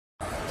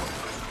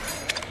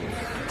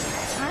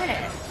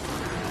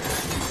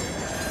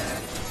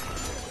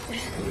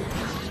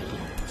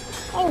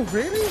Oh,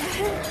 really?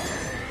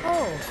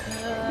 Oh.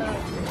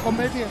 Or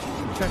maybe I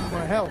should check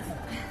my health.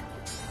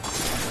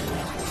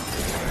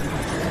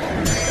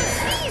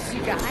 Jeez,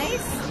 you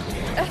guys.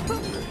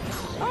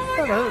 Oh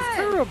my Oh, that was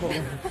terrible.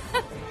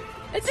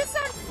 Is this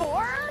on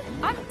 4?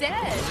 I'm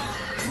dead.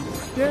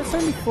 Yeah, it's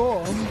only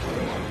 4.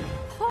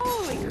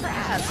 Holy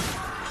crap.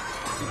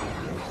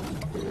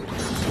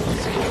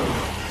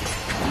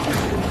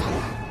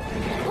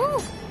 Woo.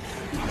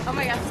 Oh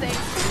my god, thanks.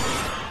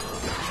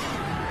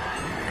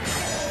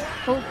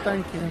 Oh,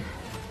 thank you.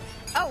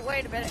 Oh,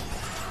 wait a minute.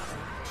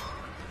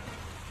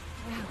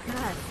 Oh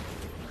god.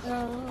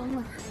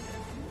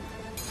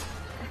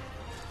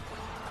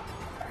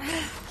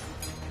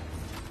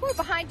 We're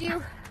behind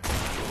you.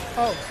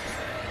 Oh.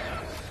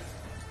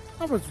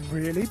 I was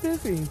really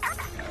busy.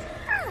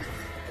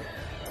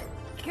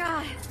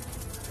 God.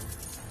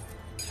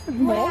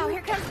 Wow,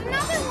 here comes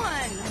another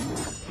one.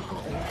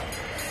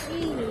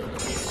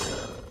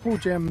 Jeez. Oh,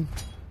 Gem.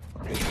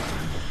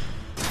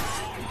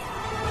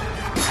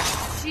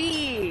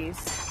 Jeez.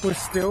 We're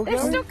still They're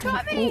going? still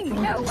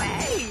coming. No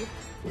way.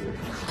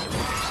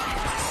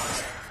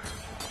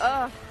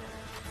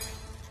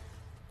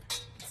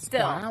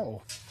 Still.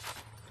 Wow.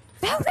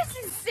 That was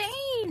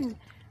insane.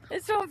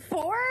 It's on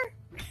 4?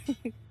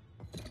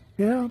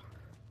 Yeah.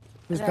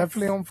 It's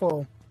definitely on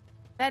 4.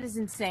 That is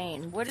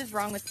insane. What is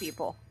wrong with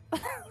people?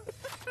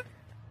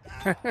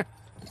 Might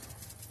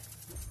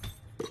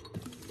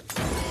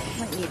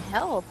need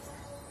help.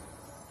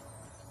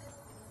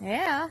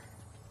 Yeah.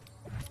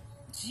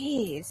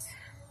 Jeez.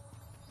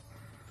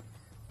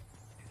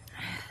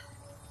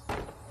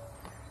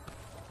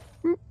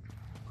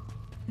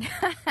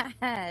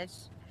 Gosh.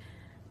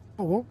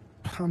 Oh,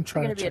 I'm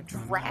trying You're to gonna be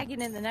check. a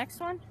dragon in the next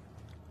one?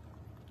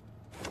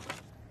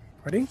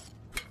 Ready?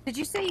 Did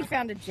you say you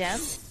found a gem?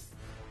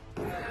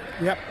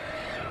 Yep.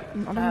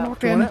 I'm Oh.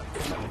 locked Do you in. want it?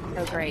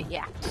 Oh, great.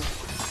 Yeah.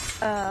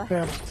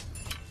 Yeah.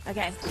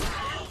 Okay.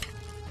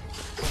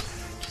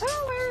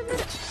 Oh, where is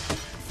it?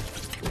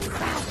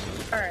 Crap.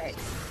 All right.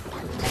 I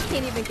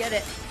can't even get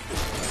it.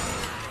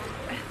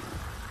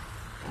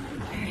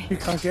 You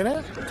can't get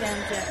it? Gem.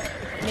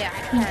 Yeah, I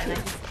can.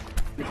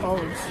 Oh,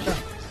 it's stuck.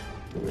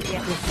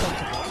 Yeah.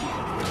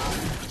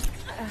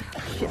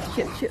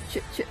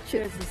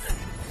 Shit.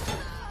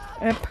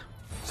 Yep.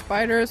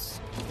 Spiders.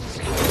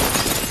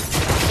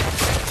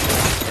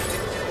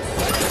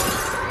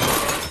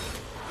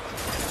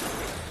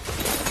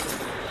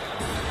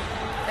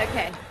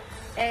 Okay.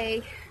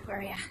 A. Where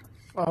are you?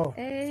 Oh.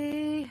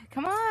 A.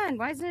 Come on.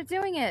 Why isn't it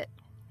doing it?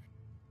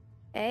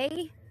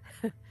 A.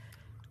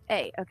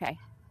 A. Okay.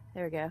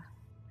 There we go.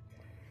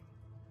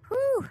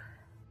 Whew.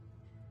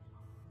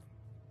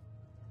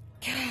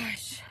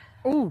 Gosh.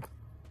 Oh.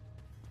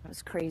 That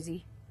was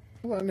crazy.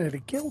 Well, that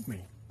nearly killed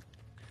me.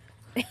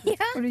 Yeah.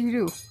 What do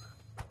you do?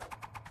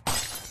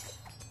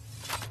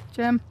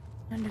 Gem.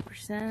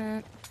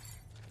 100%.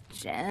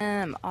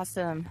 Gem.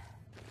 Awesome.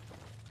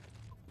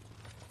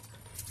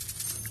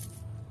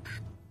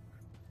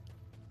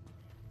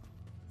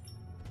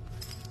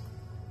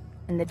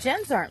 And the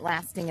gems aren't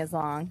lasting as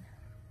long.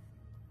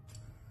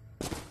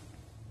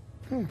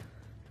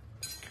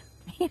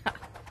 Yeah.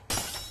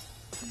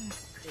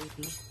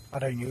 Crazy. I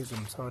don't use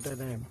them, so I don't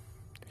know.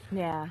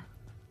 Yeah.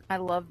 I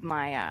love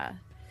my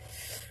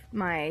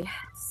my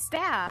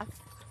staff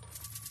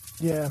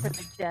Yeah. for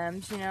the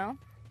gems, you know?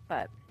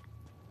 But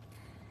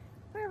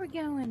where are we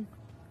going?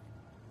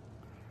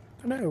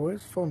 I don't know,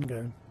 where's fun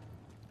going?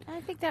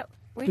 I think that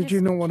we Did just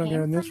you not want to came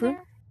go in this from room?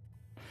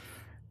 there.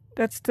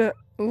 That's the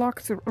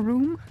locked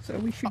room, so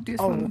we should do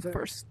this one is it?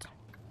 first.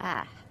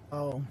 Ah.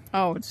 Oh.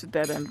 Oh, it's a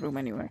dead end room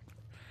anyway.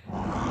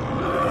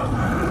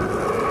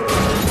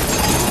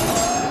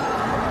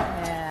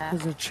 Yeah.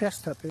 There's a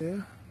chest up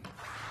here.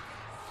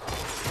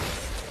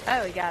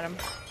 Oh, we got him.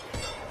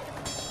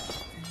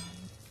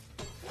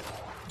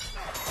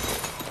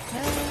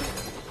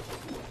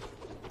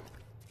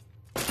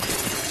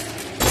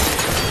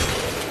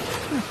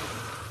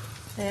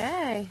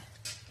 Hey.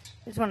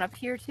 There's one up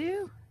here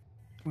too?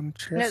 One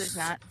chest. No, there's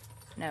not.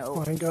 No.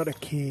 Oh, I got a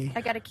key.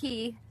 I got a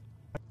key.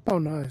 Oh,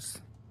 nice.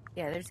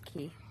 Yeah, there's a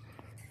key.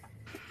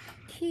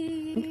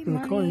 Key, And the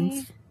money.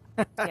 coins.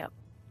 Yep.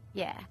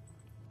 Yeah.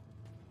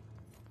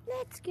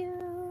 Let's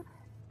go.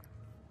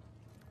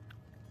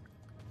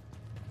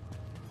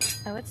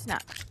 Oh, it's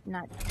not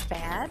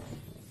bad.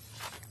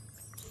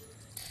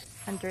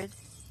 100.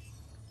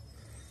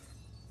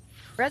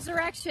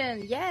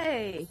 Resurrection!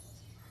 Yay!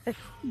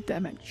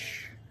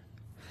 Damage.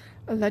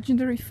 A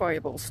legendary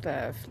fireball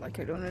staff. Like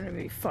I don't know,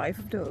 maybe 5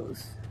 of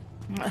those.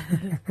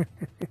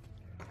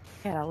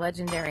 Got a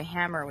legendary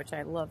hammer, which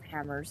I love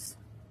hammers.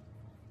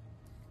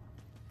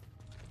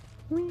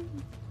 They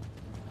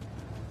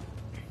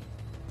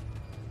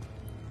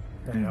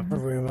have a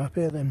room up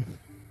here then.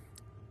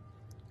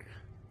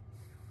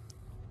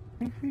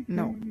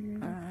 No.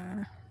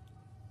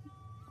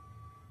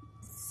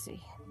 Let's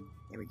see.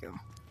 Here we go.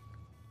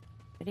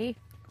 Ready?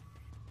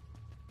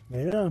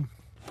 Yeah.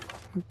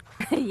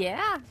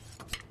 Yeah.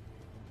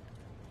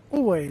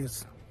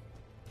 Always.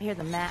 I hear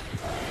the map.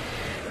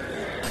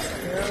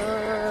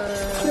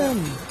 Gem.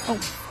 Oh,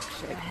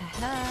 shit.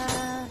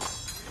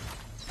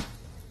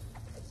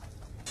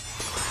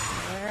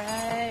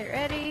 Alright,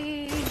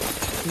 ready.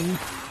 Mm.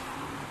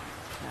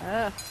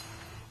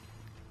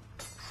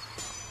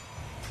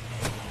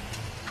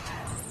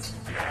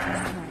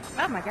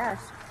 Oh my gosh.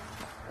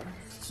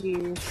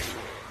 Jeez.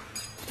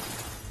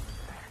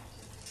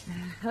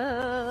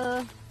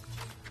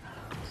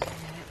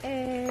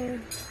 Hey.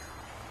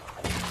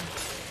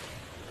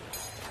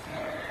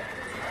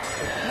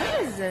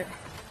 What is it?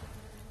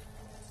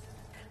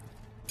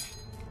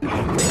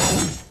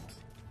 Let's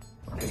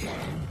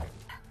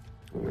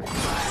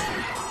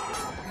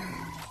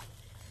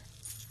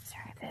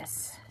try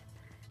this.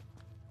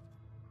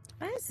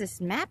 Why does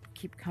this map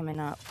keep coming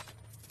up?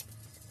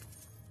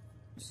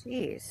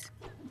 Jeez.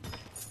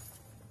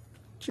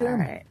 Gem. All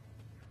right.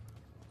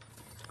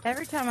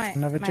 Every time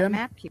Another my gem?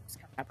 map keeps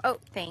coming up. Oh,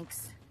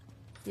 thanks.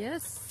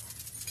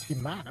 Yes. You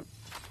mad?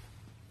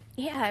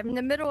 Yeah, I'm in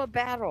the middle of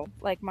battle.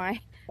 Like my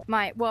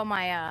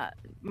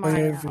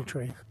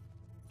Inventory.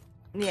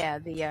 yeah,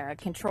 the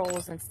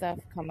controls and stuff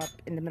come up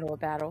in the middle of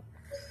battle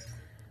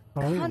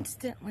Oh.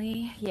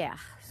 constantly. Yeah,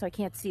 so I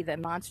can't see the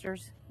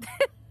monsters.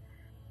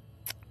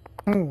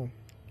 Oh.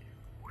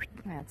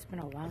 Yeah, it's been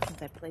a while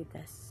since I played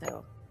this,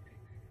 so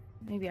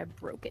maybe I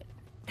broke it.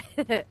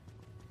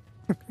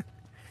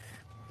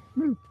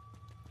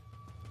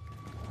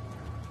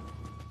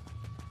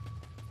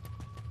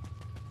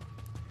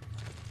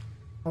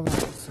 Oh,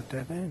 that's a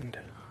dead end.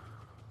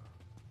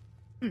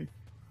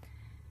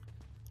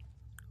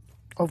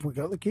 Oh, have we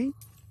got the key?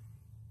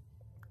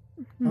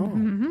 Oh.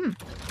 Mm-hmm.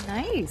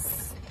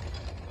 Nice.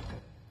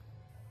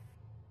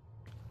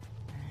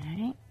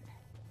 Alright.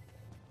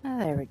 Oh,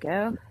 there we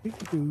go.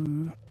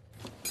 Ooh.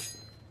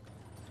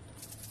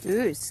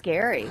 Ooh,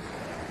 scary.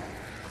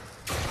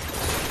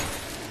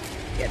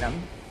 Get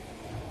him.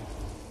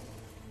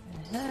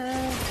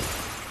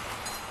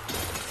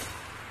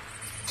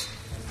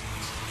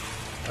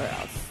 What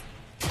else?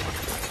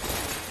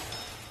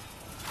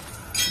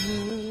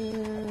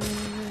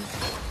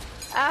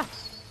 Ah!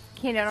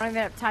 Can't, I don't even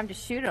have time to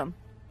shoot him.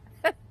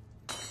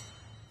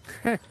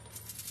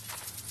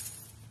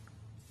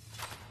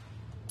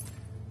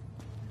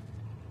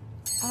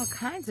 All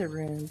kinds of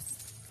rooms.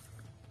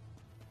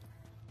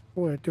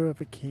 Oh, I do have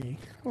a key.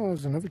 Oh,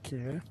 there's another key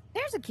there.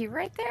 There's a key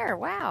right there.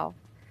 Wow.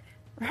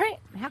 Right?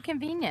 How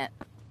convenient.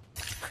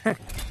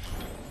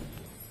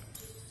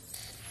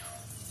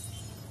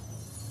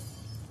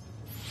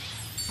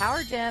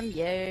 Power gem,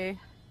 yay.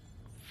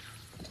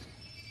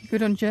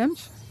 Good on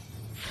gems?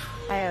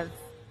 I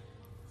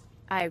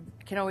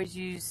can always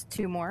use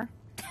 2 more.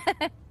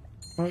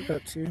 Oh,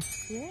 that's you.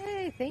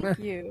 Yay, thank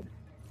you.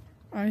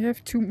 I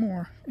have 2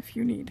 more if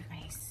you need.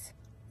 Nice.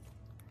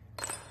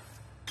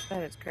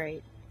 That is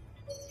great.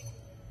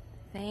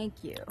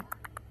 Thank you.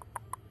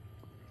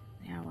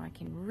 Now I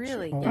can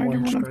really Oh, get Either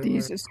one one of straight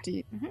these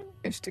away.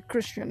 is the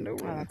crescendo Oh,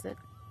 room. that's it.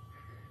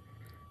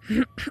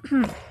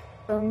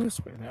 Down this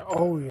way now.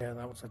 Oh, yeah,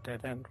 that was a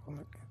dead end,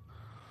 wasn't it?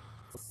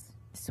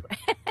 This way.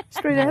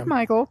 Straight ahead,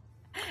 Michael.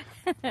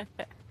 Yeah,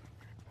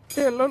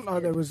 it looked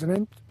like there was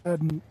an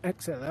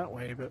exit that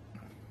way, but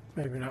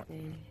maybe not.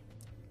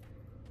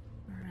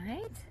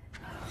 Alright.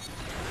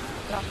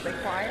 Softly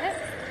quiet.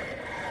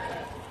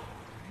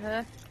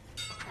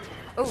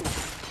 Oh.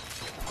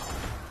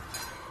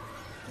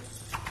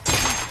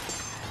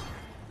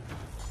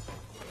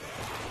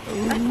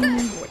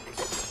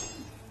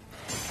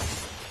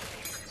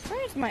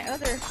 Where's my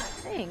other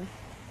thing?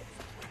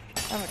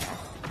 Oh my gosh.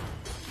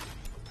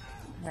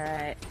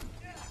 Alright.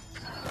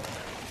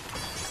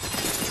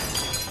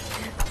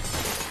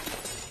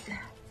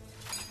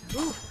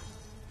 Ooh.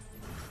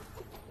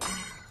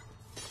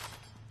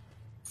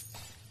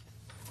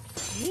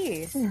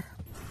 Jeez.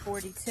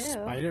 42.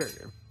 Spider.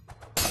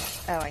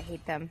 Oh, I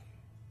hate them.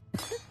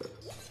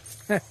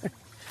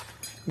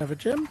 Another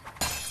gem?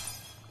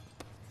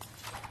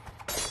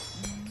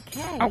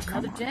 Okay, Oh,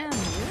 come another gem.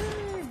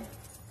 Woo.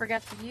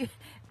 Forgot to use.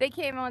 They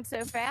came on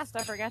so fast,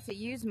 I forgot to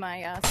use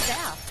my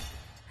staff.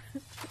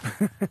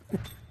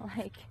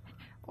 Like,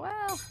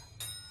 well.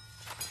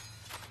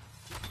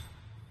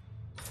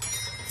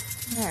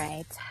 All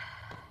right.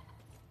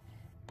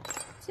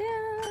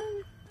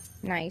 Gem.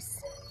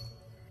 Nice.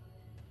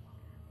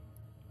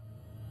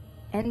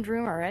 End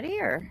room already,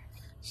 or?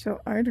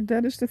 So either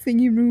that is the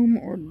thingy room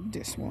or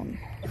this one.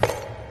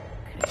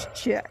 Let's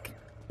check.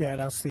 Yeah,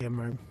 that's the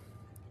room.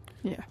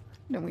 Yeah,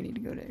 then we need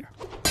to go there.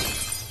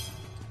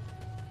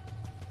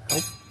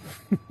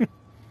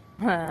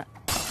 Huh.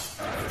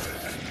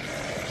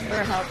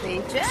 We're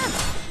healthy. Gem.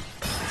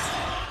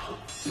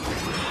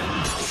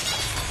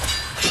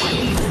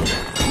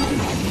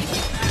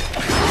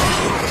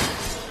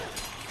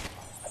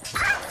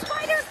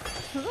 Spider!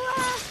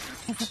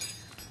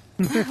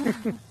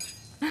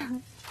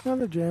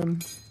 Another gem.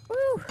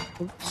 Woo! I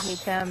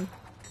hate them.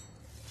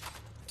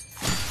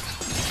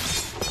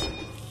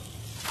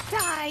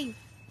 Die!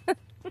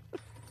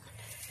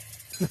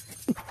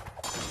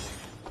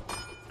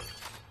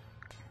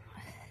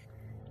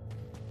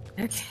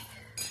 Okay.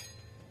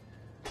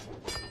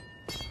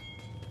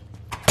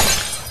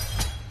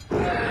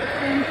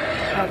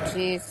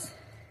 jeez.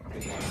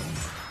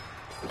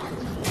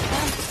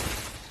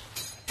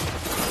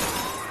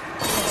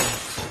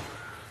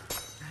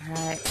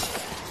 Alright.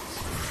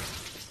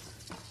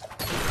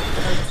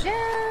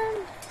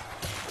 Gem.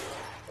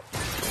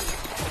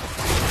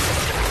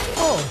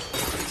 Oh,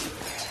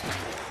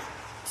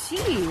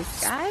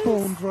 Jeez, guys.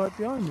 spawned right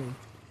behind me.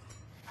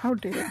 How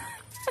dare.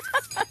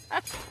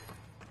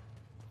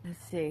 Let's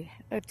see.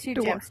 Oh, two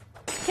Door. gems.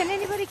 Can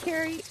anybody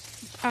carry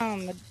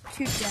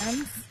 2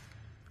 gems?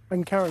 I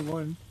can carry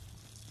one.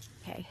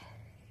 Okay.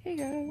 Here you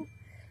go.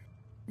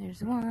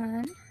 There's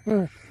one.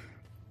 Ugh,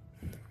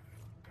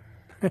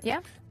 Yeah?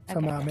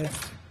 somehow I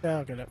missed. Yeah,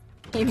 I'll get it.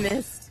 He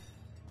missed.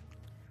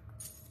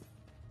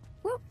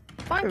 Whoop.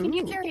 Fine, can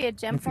you Ooh. carry a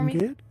gem for me,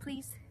 Anything good?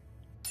 please?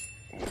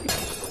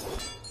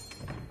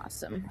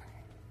 Awesome.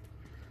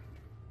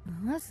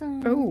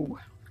 Awesome. Oh,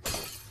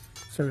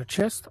 So the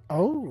chest.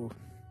 Oh,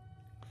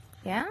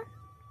 Yeah?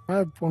 I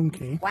have one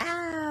key.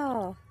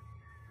 Wow.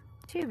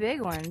 2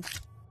 big ones.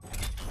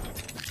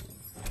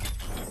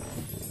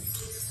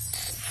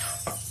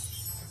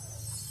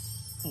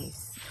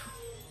 Nice.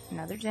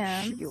 Another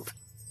gem. shield.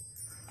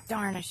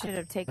 Darn, I should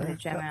have taken the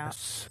gem out.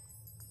 Yes.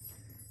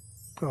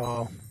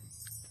 Oh,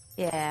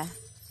 Yeah.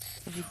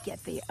 If you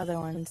get the other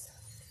ones.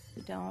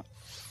 You don't.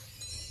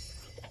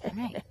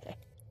 Alright.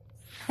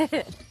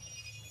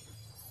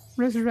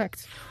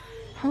 Resurrect.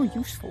 How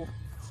useful.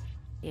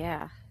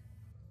 Yeah.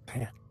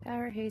 yeah.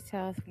 Power, haste,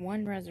 health,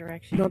 1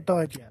 resurrection. Not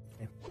died yet.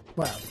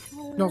 Well,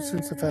 not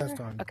since the first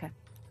time. Okay.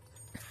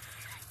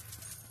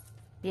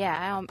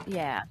 Yeah,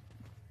 yeah.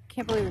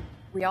 Can't believe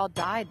we all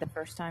died the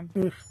first time.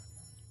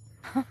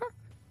 Ugh.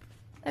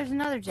 There's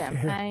another gem.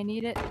 Yeah. I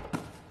need it.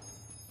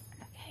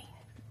 Okay,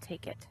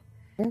 take it.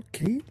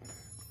 Okay.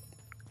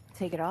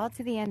 Take it all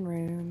to the end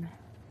room.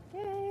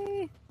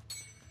 Yay!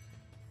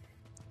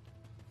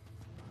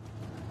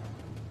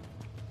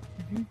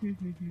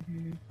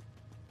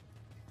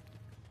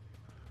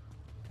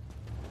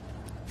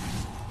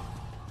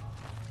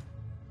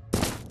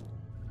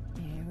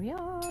 Here we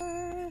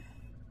are.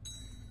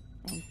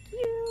 Thank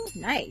you.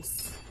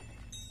 Nice.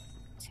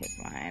 Take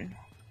mine.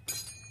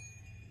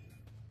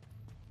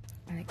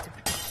 I like to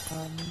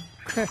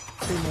put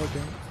 2 more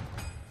gems.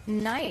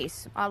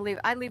 nice. I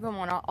leave them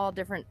on all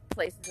different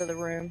places of the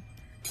room,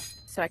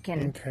 so I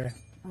can Okay.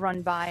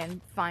 run by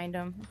and find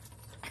them.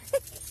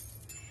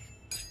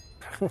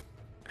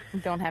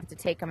 Don't have to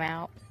take them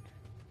out.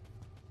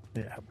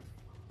 Yeah.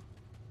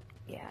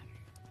 Yeah.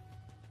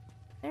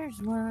 There's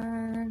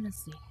one.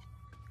 Let's see.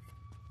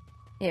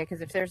 Yeah,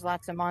 because if there's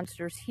lots of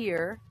monsters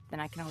here,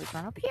 then I can always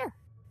run up here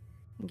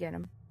and get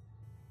them.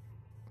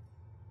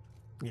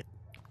 Yeah.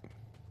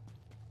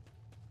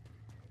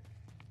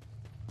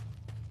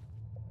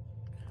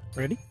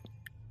 Ready?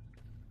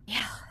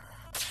 Yeah.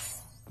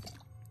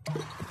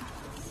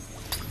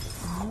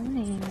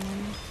 Morning.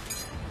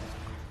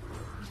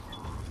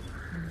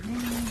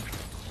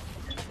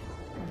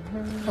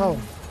 Oh,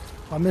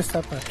 I missed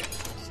that one.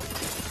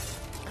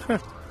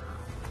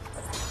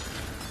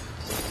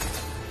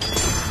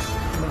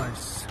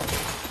 Nice.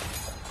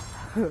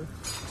 Oh.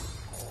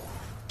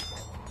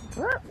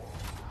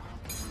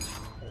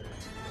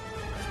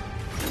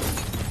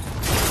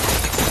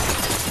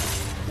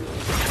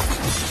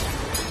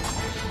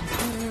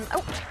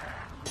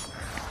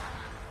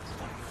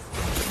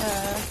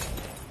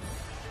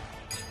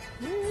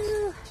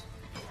 Ooh.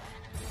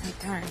 Oh,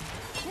 darn.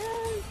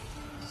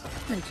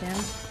 Come on,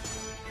 Jim.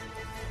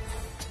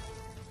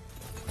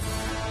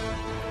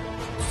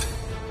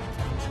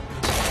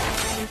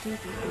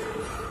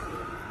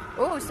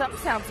 Oh, something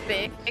sounds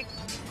big.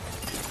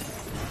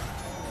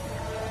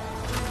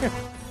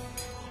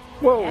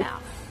 Whoa. Yeah.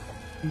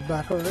 You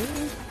back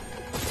already?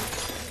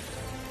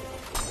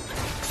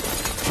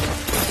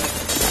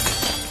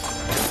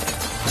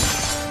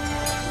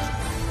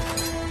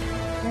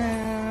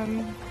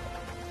 Um.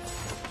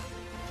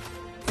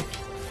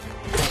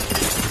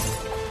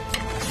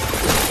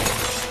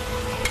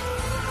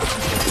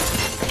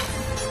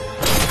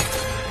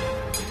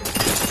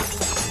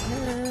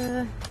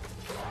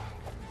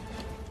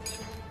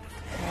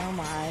 Oh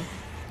my.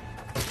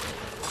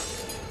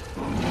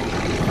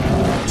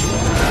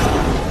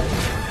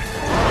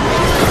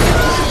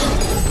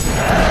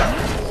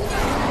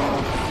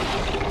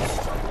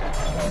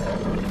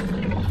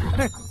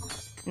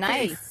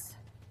 Nice.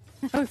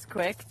 That was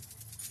quick.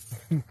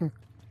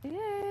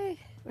 Yay.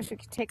 Wish we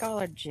could take all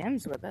our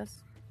gems with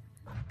us.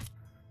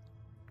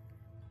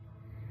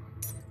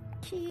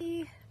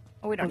 Key.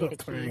 Oh, we don't I've need a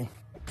got key. 3.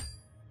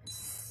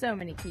 So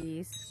many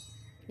keys.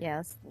 Yeah,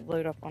 let's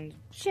load up on the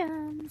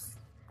gems.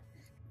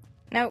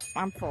 Nope,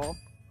 I'm full.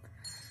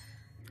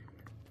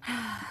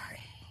 Okay.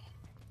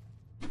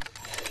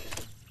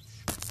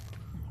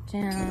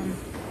 Gem.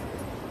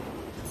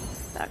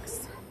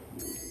 Sucks.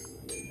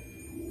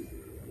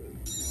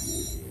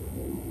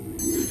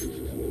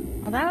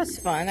 Well, that was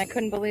fun. I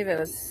couldn't believe it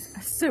was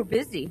so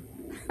busy.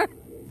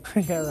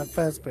 Yeah, that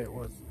first bit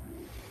was.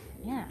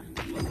 Yeah.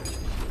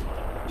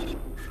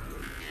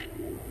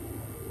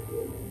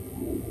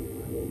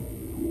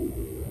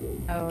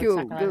 Oh, it's Go,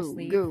 not gonna let us go,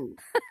 leave. go.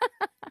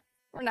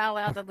 We're not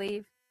allowed to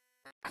leave.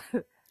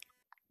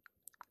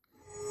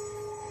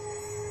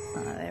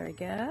 There we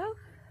go.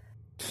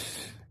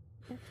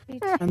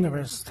 And the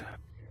rest.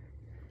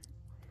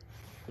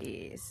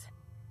 Jeez.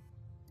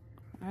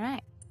 All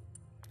right.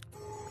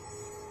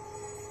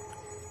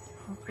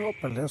 Oh,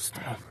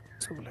 ballista.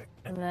 Let's have a look.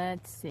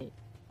 Let's see.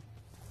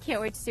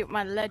 Can't wait to see what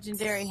my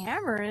legendary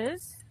hammer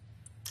is.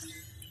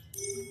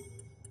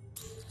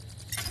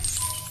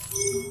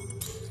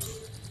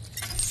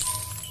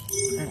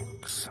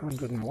 X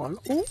 101.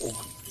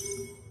 Oh!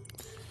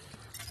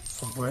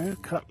 A rare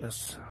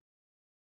cutlass.